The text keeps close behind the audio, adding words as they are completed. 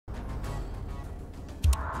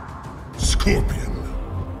Scorpion.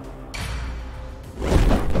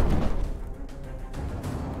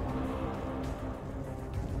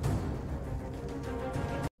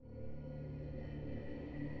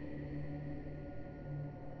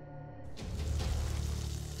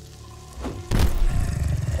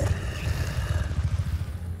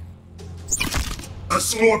 A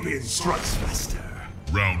Scorpion strikes faster.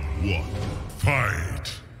 Round 1.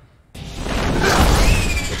 Fight!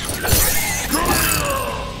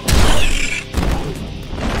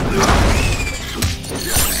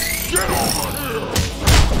 Get over here!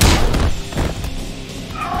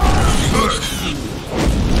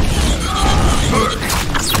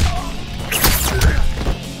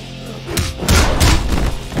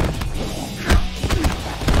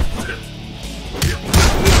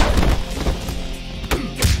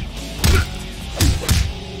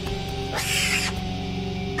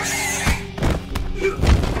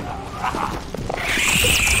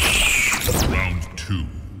 Round 2.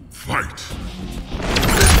 Fight!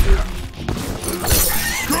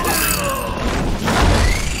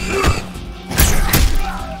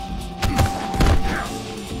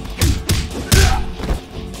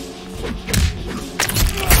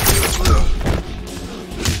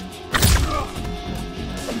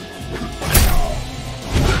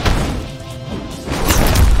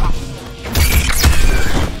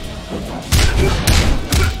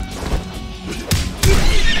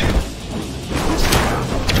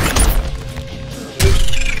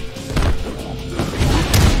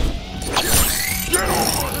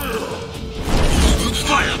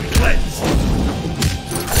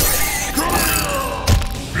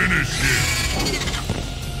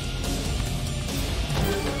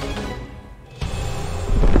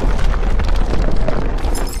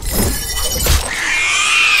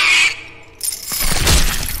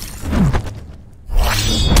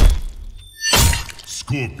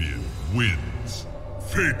 Scorpion wins.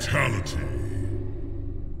 Fatality.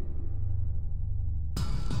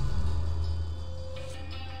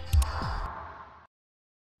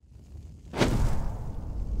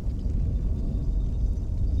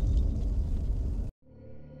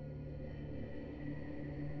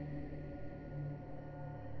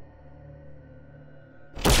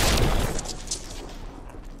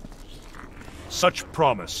 Such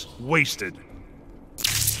promise, wasted.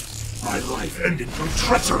 My life ended from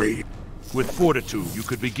treachery! With fortitude, you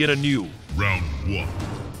could begin anew. Round 1.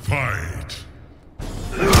 Fight!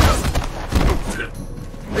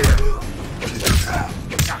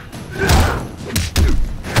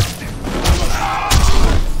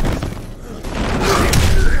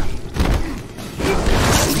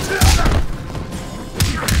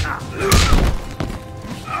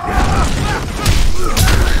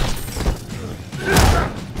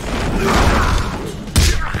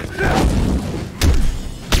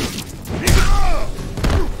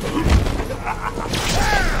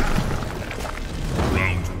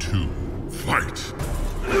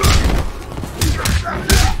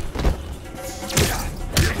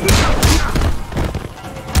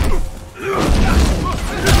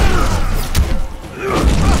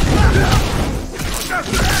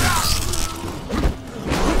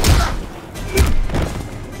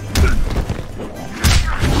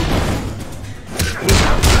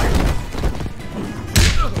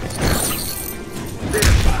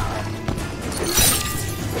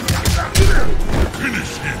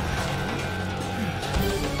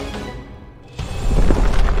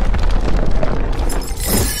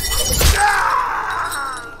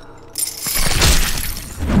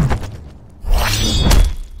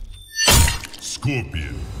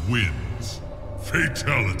 Scorpion wins.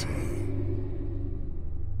 Fatality.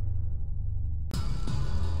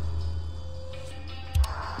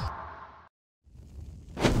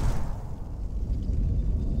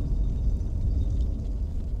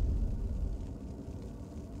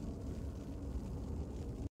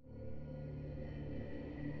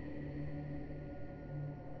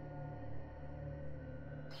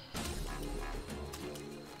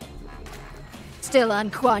 Still on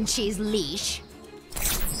Quan Chi's leash?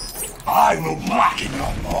 I will blacken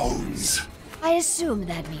your bones. I assume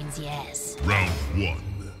that means yes. Round 1.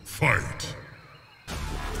 Fight.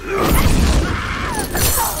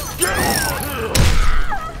 Get over here!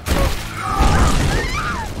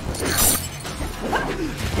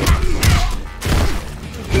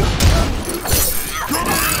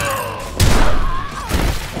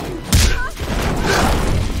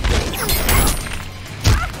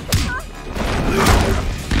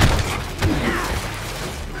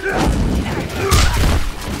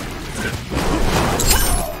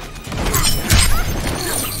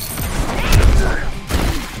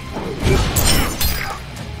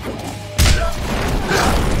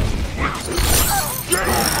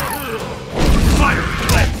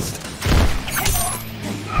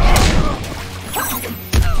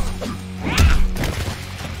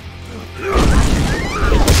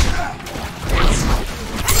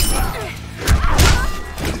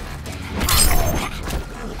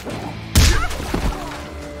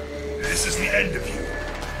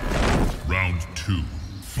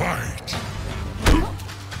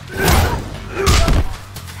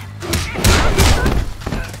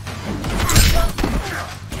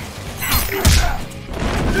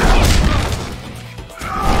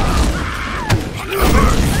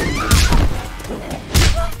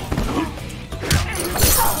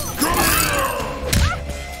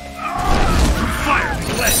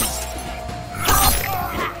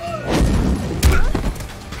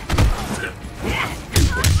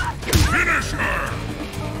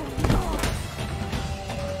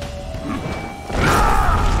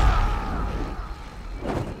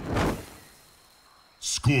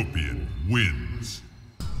 Scorpion wins.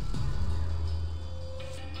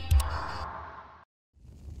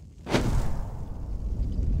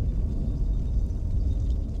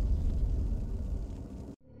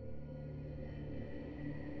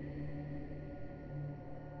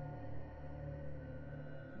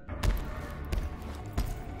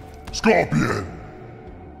 Scorpion!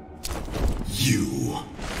 You.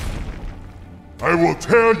 I will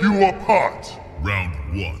tear you apart!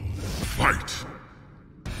 Round 1, fight!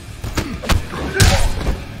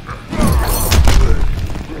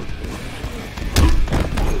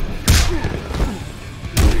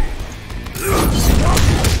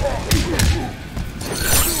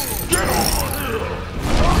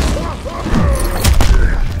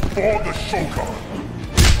 For the Shogun!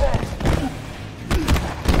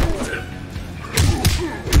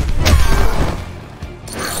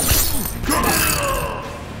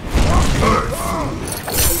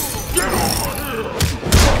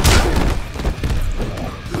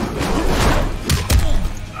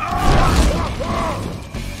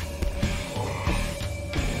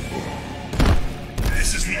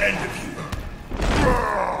 This is the end of you.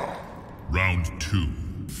 Round 2,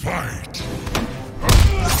 fight!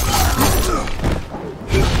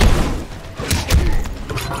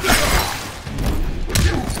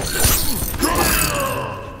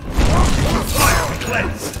 Fire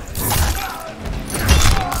cleansed.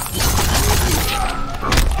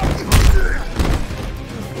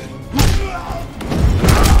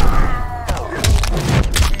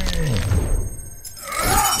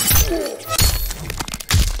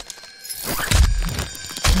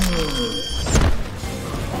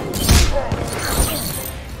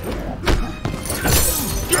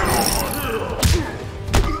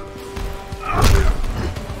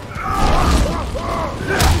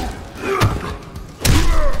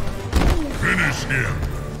 Finish him!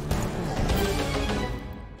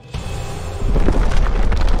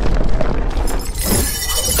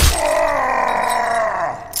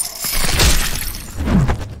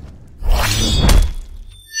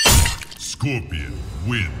 Scorpion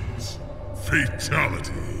wins.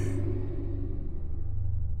 Fatality.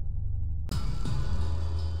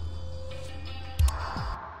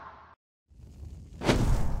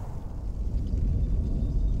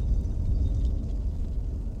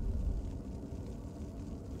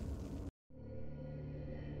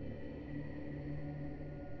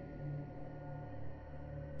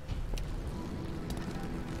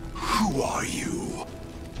 Who are you?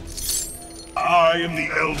 I am the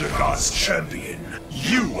Elder God's champion.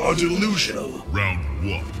 You are delusional. Round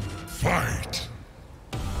 1, fight!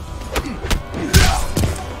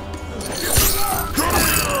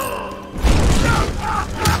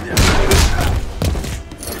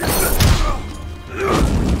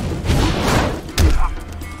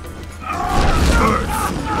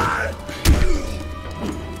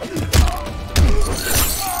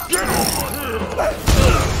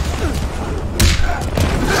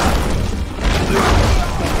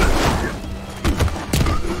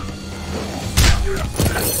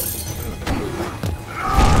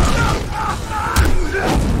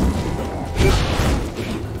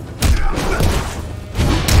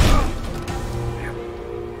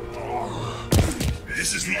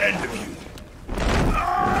 This is the end of you.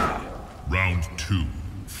 Round 2,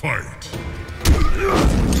 fight!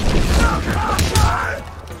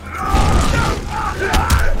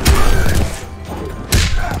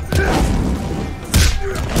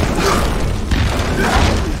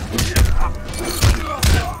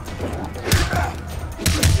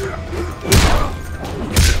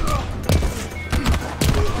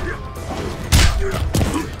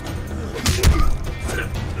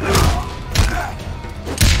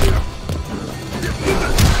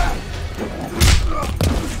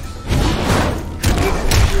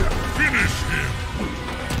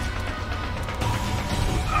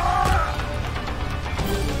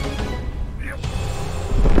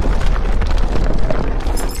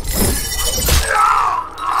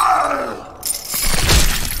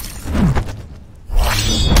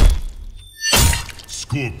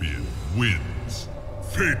 Scorpion wins.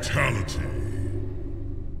 Fatality.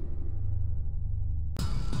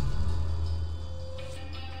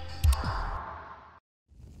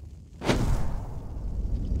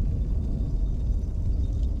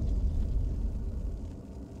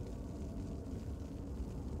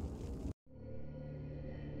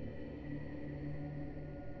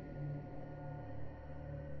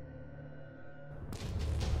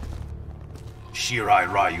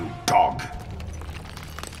 Shirai Ryu, dog.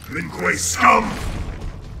 Lin-Kuei scum!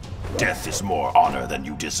 Death is more honor than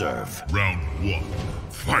you deserve. Round 1,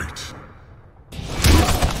 fight!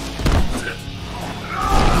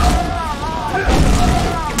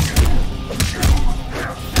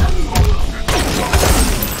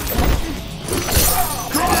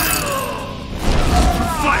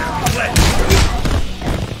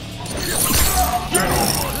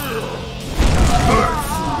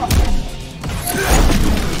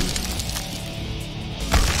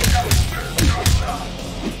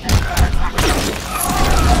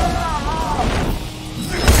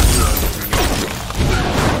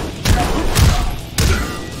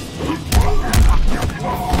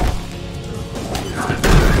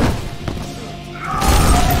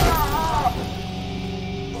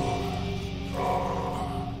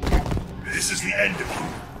 This is the end of you.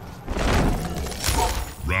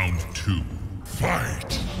 Round 2.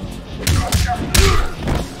 Fight!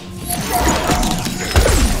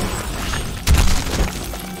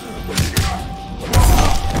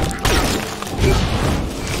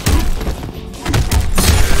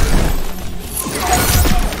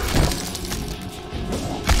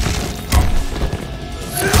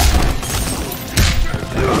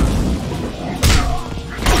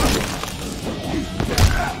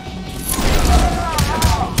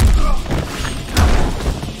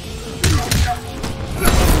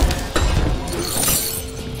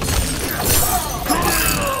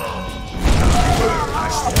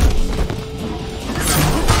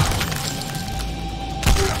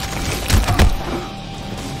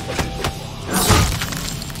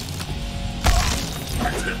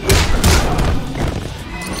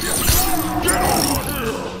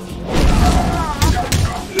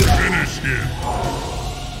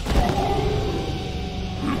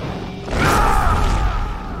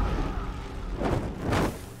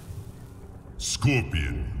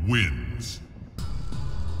 Scorpion wins.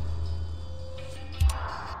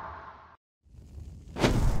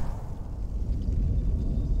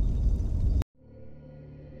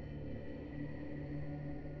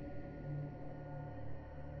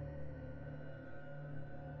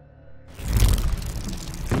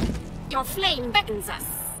 Your flame beckons us.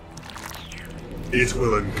 It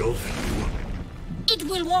will engulf you. It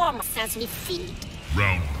will warm us as we feed.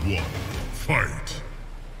 Round 1. Fight!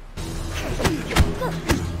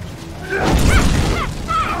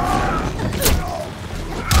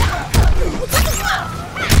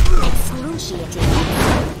 Excruciating.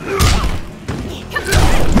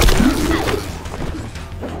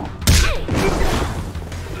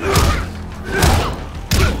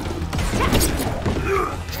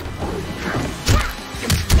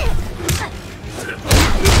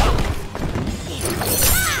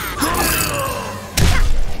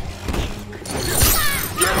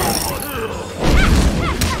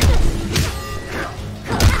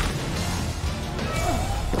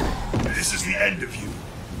 This is the end of you.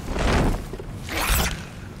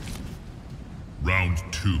 Round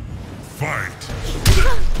 2. Fight!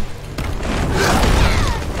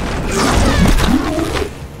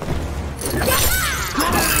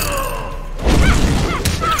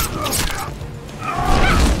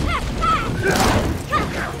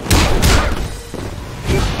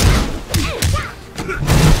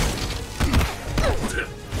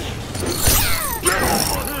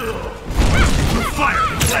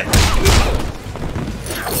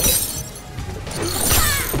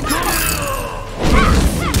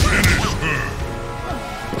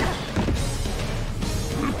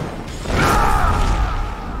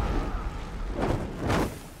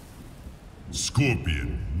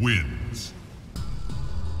 Scorpion wins.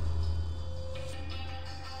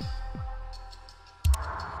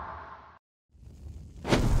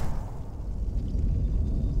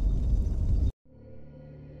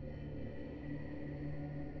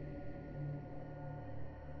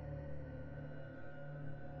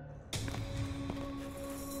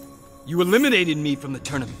 You eliminated me from the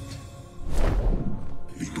tournament.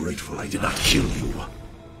 Be grateful I did not kill you.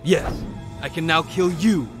 Yes, I can now kill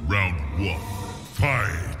you. Round 1.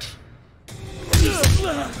 Fight!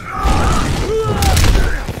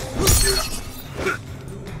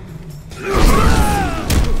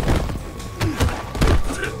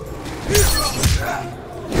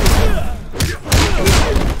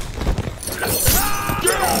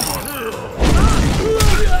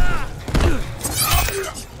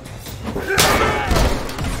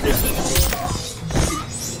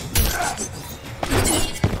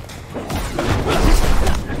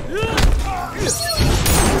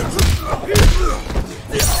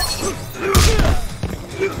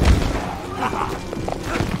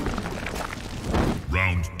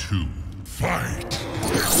 Round 2. Fight!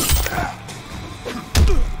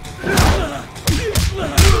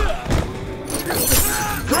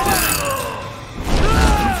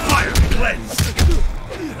 Fire cleansed!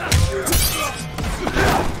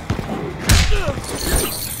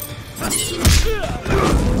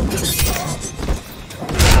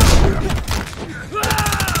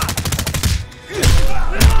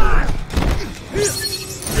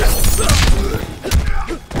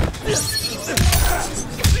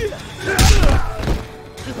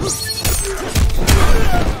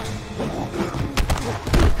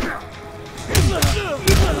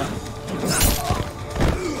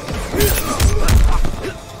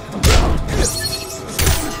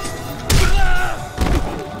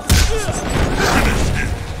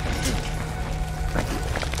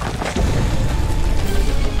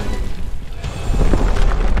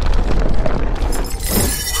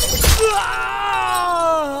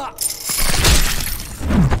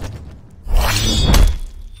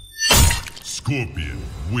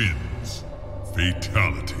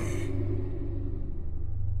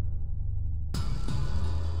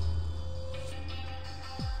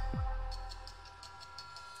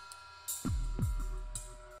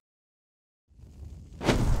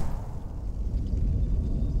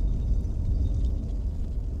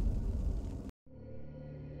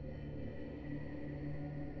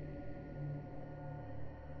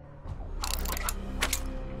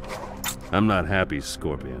 I'm not happy,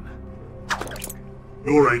 Scorpion.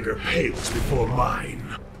 Your anger pales before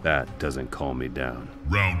mine. That doesn't calm me down.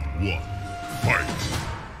 Round 1. Fight!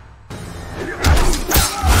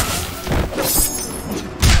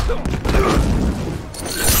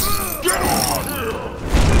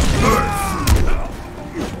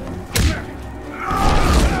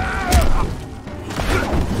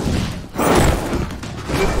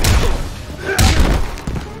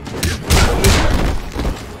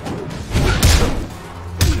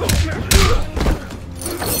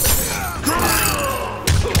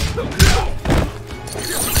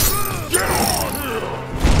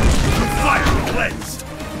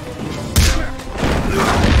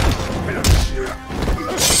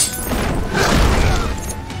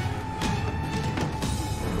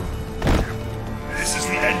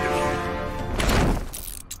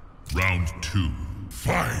 Round 2.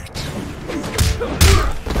 Fight!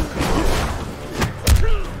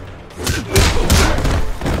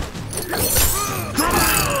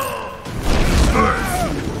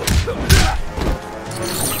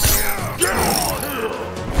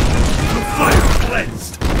 Fire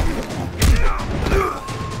cleansed!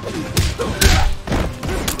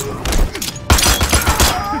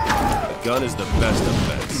 A gun is the best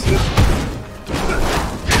defense.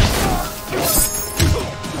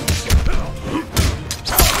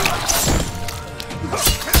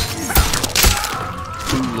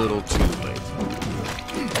 Too little, too late.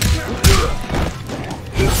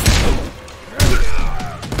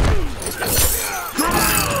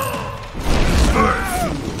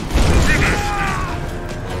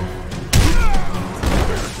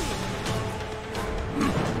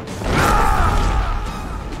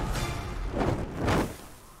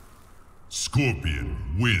 Scorpion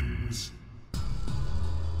wins.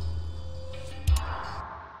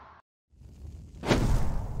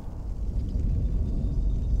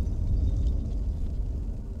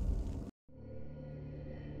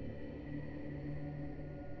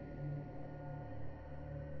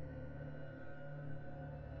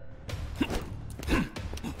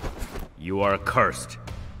 You are cursed.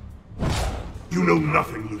 You know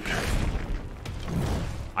nothing, Liu Kang.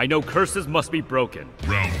 I know curses must be broken.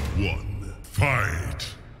 Round 1. Fight!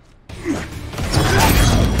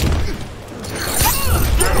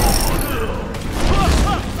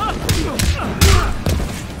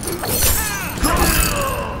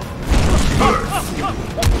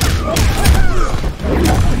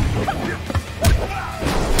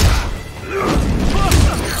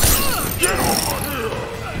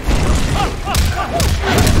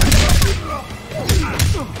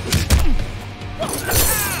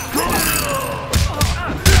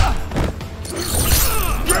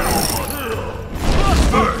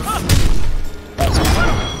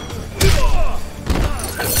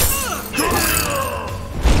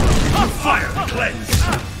 Fire cleanse!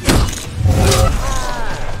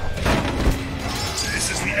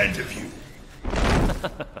 This is the end of you.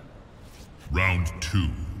 Round 2.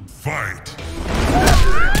 Fight!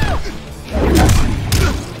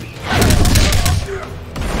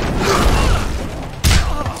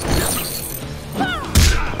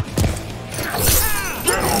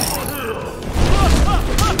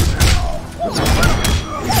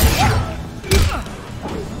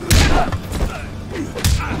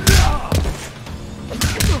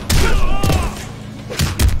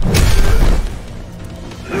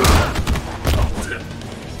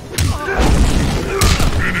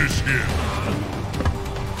 Finish him!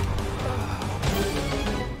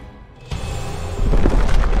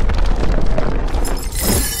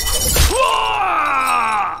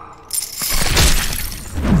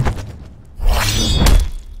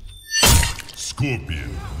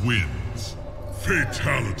 Scorpion wins.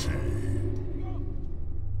 Fatality.